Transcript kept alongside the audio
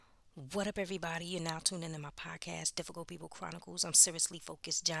What up, everybody? You're now tuned into my podcast, Difficult People Chronicles. I'm seriously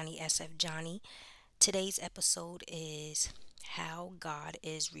focused, Johnny SF Johnny. Today's episode is how God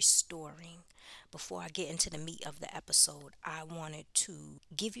is restoring. Before I get into the meat of the episode, I wanted to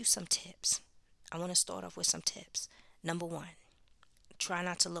give you some tips. I want to start off with some tips. Number one, try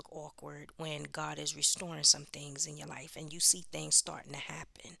not to look awkward when God is restoring some things in your life and you see things starting to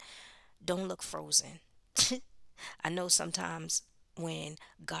happen. Don't look frozen. I know sometimes when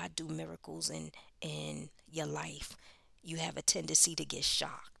God do miracles in your life, you have a tendency to get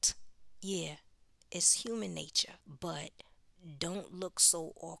shocked. Yeah, it's human nature, but don't look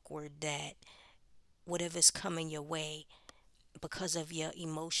so awkward that whatever's coming your way because of your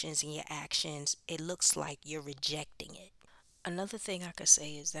emotions and your actions, it looks like you're rejecting it. Another thing I could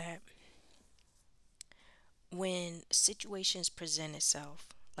say is that when situations present itself,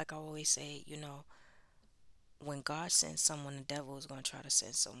 like I always say, when God sends someone, the devil is going to try to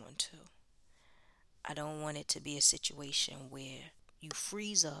send someone too. I don't want it to be a situation where you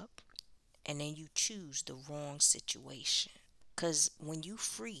freeze up and then you choose the wrong situation. Because when you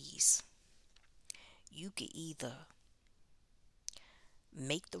freeze, you can either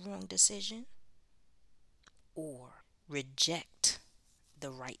make the wrong decision or reject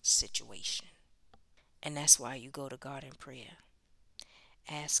the right situation. And that's why you go to God in prayer.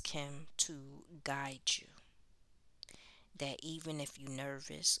 Ask Him to guide you. That even if you're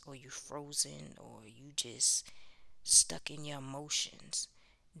nervous or you're frozen or you just stuck in your emotions,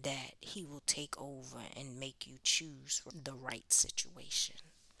 that He will take over and make you choose the right situation.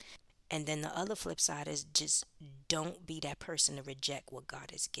 And then the other flip side is just don't be that person to reject what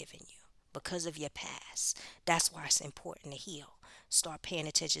God has given you because of your past. That's why it's important to heal. Start paying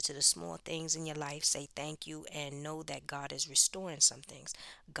attention to the small things in your life. Say thank you and know that God is restoring some things.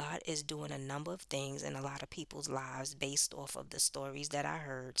 God is doing a number of things in a lot of people's lives based off of the stories that I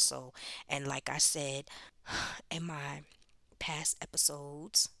heard. So, and like I said in my past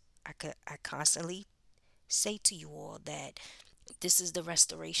episodes, I constantly say to you all that this is the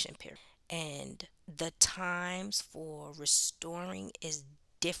restoration period. And the times for restoring is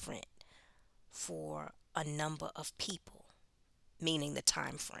different for a number of people, meaning the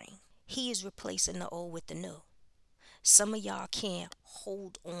time frame. He is replacing the old with the new. Some of y'all can't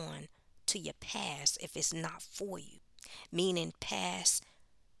hold on to your past if it's not for you, meaning past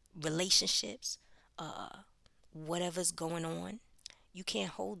relationships, uh, whatever's going on. You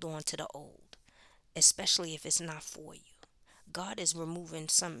can't hold on to the old, especially if it's not for you. God is removing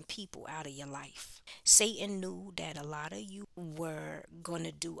some people out of your life. Satan knew that a lot of you were going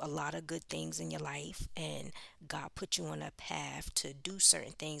to do a lot of good things in your life, and God put you on a path to do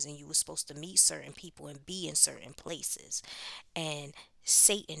certain things, and you were supposed to meet certain people and be in certain places. And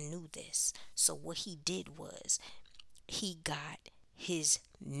Satan knew this. So, what he did was he got his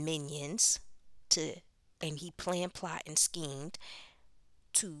minions to, and he planned, plot, and schemed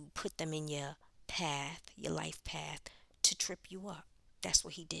to put them in your path, your life path, to trip you up. That's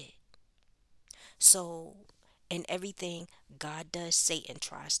what he did. So, in everything God does, Satan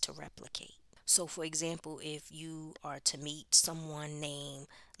tries to replicate. So, for example, if you are to meet someone named,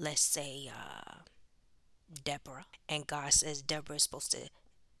 let's say, Deborah, and God says Deborah is supposed to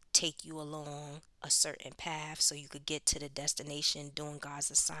take you along a certain path so you could get to the destination doing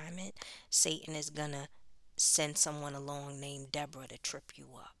God's assignment, Satan is gonna send someone along named Deborah to trip you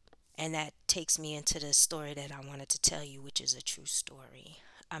up. And that takes me into the story that I wanted to tell you, which is a true story.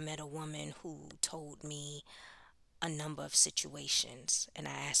 I met a woman who told me a number of situations, and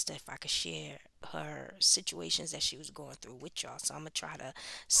I asked her if I could share her situations that she was going through with y'all. So I'm going to try to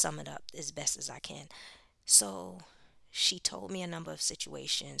sum it up as best as I can. So she told me a number of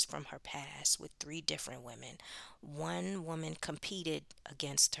situations from her past with three different women. One woman competed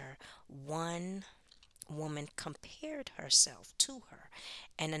against her. One woman compared herself to her,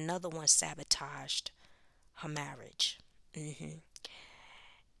 and another one sabotaged her marriage.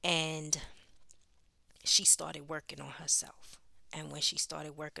 And she started working on herself. And when she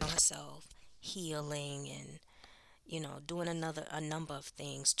started working on herself, healing and doing a number of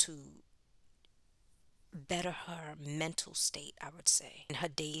things to better her mental state, I would say. And her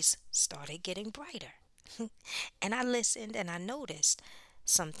days started getting brighter. And I listened and I noticed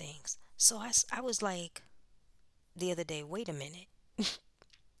some things. So I was like the other day, wait a minute.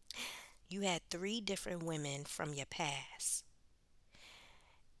 You had three different women from your past,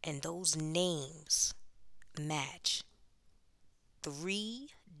 and those names match three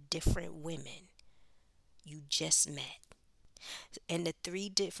different women you just met. And the three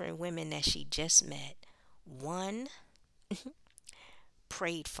different women that she just met, one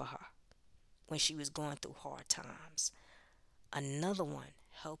prayed for her when she was going through hard times. Another one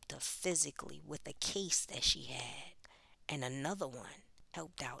helped her physically with a case that she had, and another one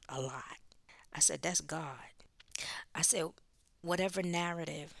helped out a lot. I said, that's God. I said, whatever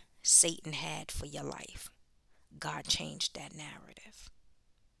narrative Satan had for your life, God changed that narrative.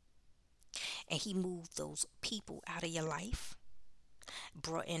 And he moved those people out of your life,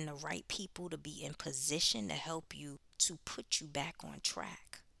 brought in the right people to be in position to help you to put you back on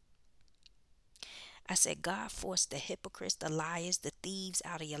track. I said, God forced the hypocrites, the liars, the thieves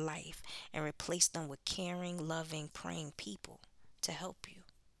out of your life and replaced them with caring, loving, praying people to help you.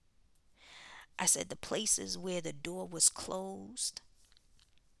 I said, the places where the door was closed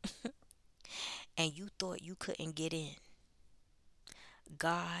and you thought you couldn't get in,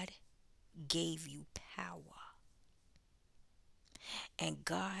 God gave you power. And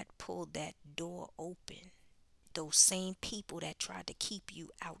God pulled that door open. Those same people that tried to keep you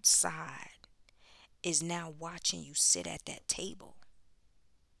outside is now watching you sit at that table.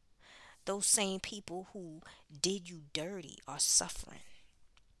 Those same people who did you dirty are suffering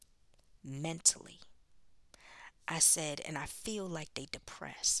mentally. I said, and I feel like they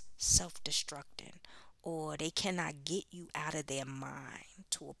depressed, self-destructing, or they cannot get you out of their mind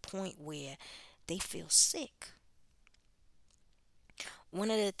to a point where they feel sick.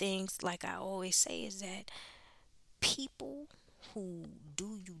 One of the things, like I always say, is that people who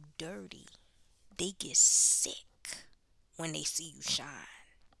do you dirty, they get sick when they see you shine.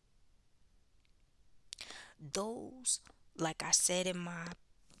 Those, like I said in my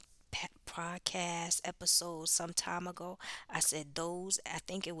podcast episode some time ago, I said those, I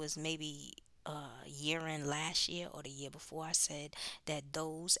think it was maybe year in last year or the year before, I said that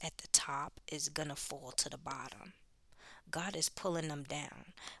those at the top is gonna fall to the bottom. God is pulling them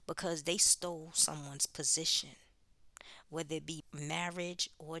down because they stole someone's position, whether it be marriage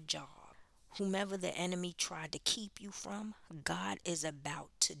or job. Whomever the enemy tried to keep you from, God is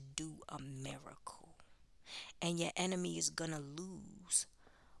about to do a miracle. And your enemy is going to lose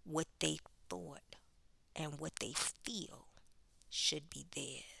what they thought and what they feel should be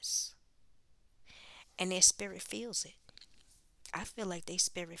theirs. And their spirit feels it. I feel like their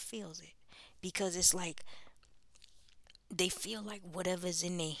spirit feels it because it's like they feel like whatever's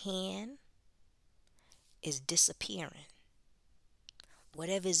in their hand is disappearing.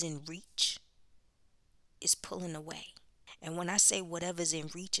 Whatever's in reach is pulling away. And when I say whatever's in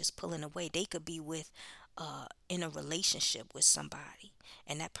reach is pulling away, they could be with in a relationship with somebody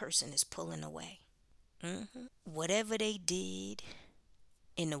and that person is pulling away. Whatever they did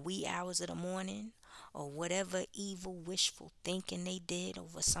in the wee hours of the morning or whatever evil wishful thinking they did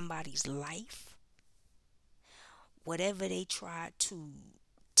over somebody's life, whatever they tried to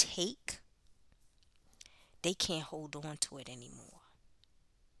take, they can't hold on to it anymore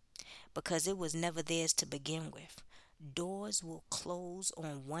because it was never theirs to begin with. Doors will close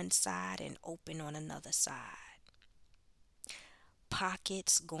on one side and open on another side.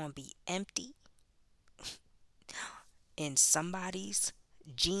 Pockets gonna be empty in somebody's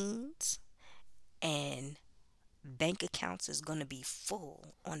jeans, and bank accounts is gonna be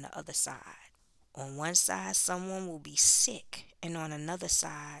full on the other side. On one side, someone will be sick, and on another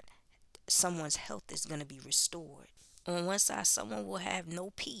side, someone's health is gonna be restored. On one side, someone will have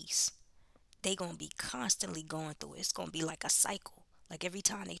no peace. They gonna be constantly going through it. It's gonna be like a cycle. Like every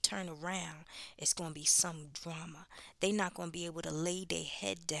time they turn around, it's gonna be some drama. They not gonna be able to lay their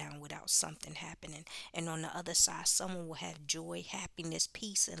head down without something happening. And on the other side, someone will have joy, happiness,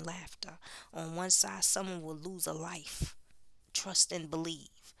 peace, and laughter. On one side, someone will lose a life. Trust and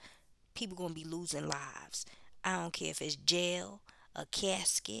believe. People gonna be losing lives. I don't care if it's jail, a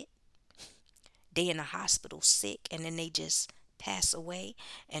casket, they in a hospital sick, and then they just pass away.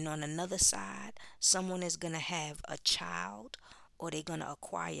 And on another side, someone is going to have a child or they're going to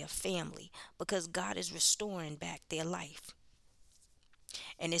acquire a family because God is restoring back their life.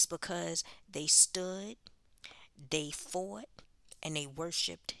 And it's because they stood, they fought, and they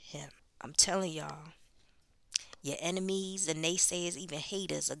worshiped him. I'm telling y'all, your enemies and naysayers, even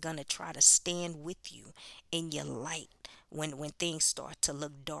haters, are going to try to stand with you in your light when things start to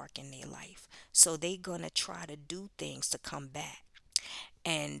look dark in their life. So they're going to try to do things to come back.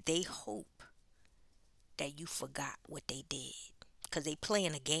 And they hope that you forgot what they did. Because they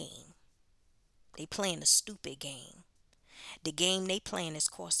playing a game. They playing a stupid game. The game they playing is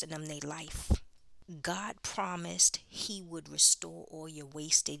costing them their life. God promised he would restore all your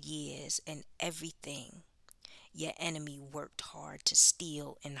wasted years and everything your enemy worked hard to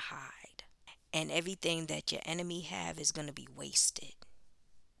steal and hide. And everything that your enemy have is going to be wasted.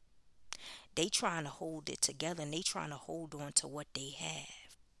 They trying to hold it together and they trying to hold on to what they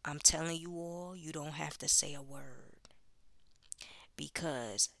have. I'm telling you all, you don't have to say a word.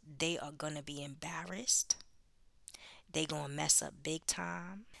 because they are going to be embarrassed. They going to mess up big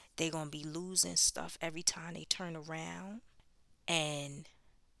time. They going to be losing stuff every time they turn around. And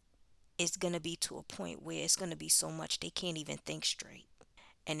it's going to be to a point where it's going to be so much they can't even think straight.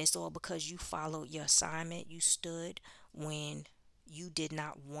 And it's all because you followed your assignment. You stood when you did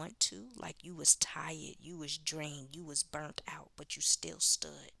not want to, like you was tired, you was drained, you was burnt out, but you still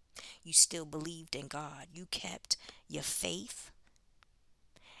stood. You still believed in God. You kept your faith,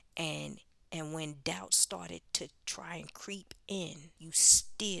 and when doubt started to try and creep in, you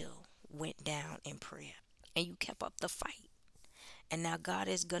still went down in prayer and you kept up the fight. And now God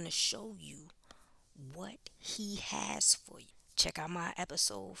is going to show you what he has for you. Check out my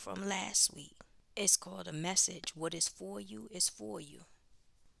episode from last week. It's called A Message. What is for you is for you.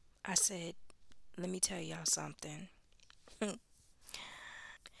 I said, let me tell y'all something.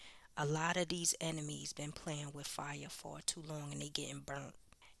 A lot of these enemies been playing with fire for too long and they getting burnt.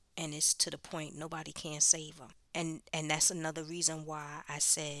 And it's to the point nobody can save them. And that's another reason why I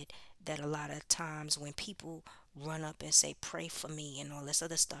said that a lot of times when people run up and say pray for me and all this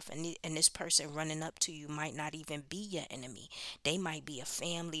other stuff, and this person running up to you might not even be your enemy. They might be a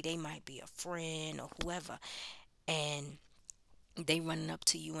family, they might be a friend or whoever, and they running up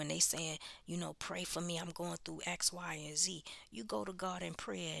to you and they saying, pray for me, I'm going through X, Y, and Z. You go to God in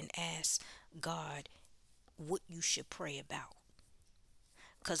prayer and ask God what you should pray about,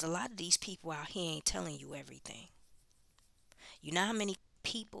 because a lot of these people out here ain't telling you everything. You know how many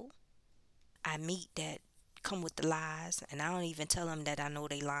people I meet that come with the lies, and I don't even tell them that I know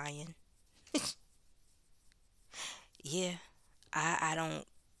they lying. Yeah, I don't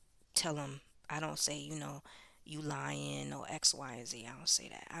tell them. I don't say, you lying or X, Y, and Z. I don't say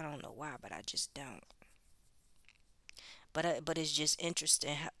that. I don't know why, but I just don't. But it's just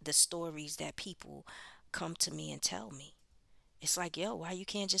interesting the stories that people come to me and tell me. It's like, yo, why you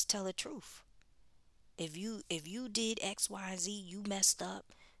can't just tell the truth? If you did X, Y, and Z, you messed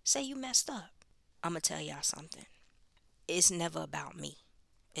up. Say you messed up. I'm gonna tell y'all something. It's never about me.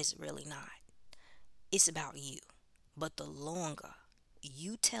 It's really not. It's about you. But the longer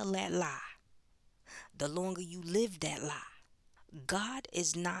you tell that lie, the longer you live that lie, God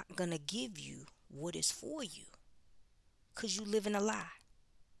is not going to give you what is for you because you live in a lie.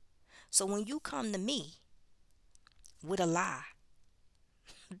 So when you come to me with a lie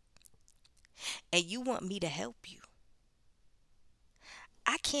and you want me to help you,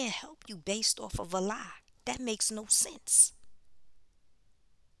 I can't help you based off of a lie. That makes no sense.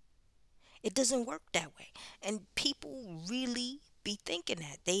 It doesn't work that way. And people really be thinking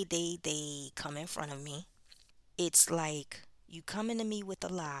that. They come in front of me. It's like you coming to me with a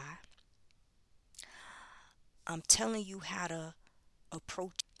lie. I'm telling you how to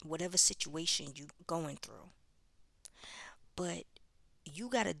approach whatever situation you going through. But you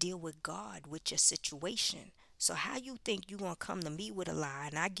got to deal with God with your situation. So how you think you going to come to me with a lie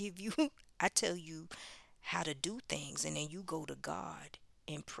and I give you I tell you how to do things and then you go to God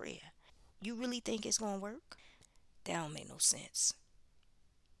in prayer. You really think it's going to work? That don't make no sense.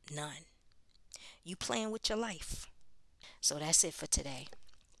 None. You playing with your life. So that's it for today.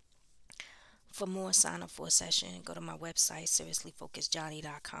 For more, sign up for a session. Go to my website,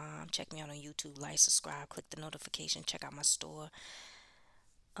 seriouslyfocusedjohnny.com. Check me out on YouTube. Like, subscribe, click the notification. Check out my store.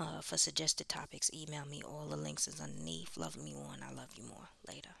 For suggested topics, email me. All the links is underneath. Love me more and I love you more.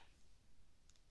 Later.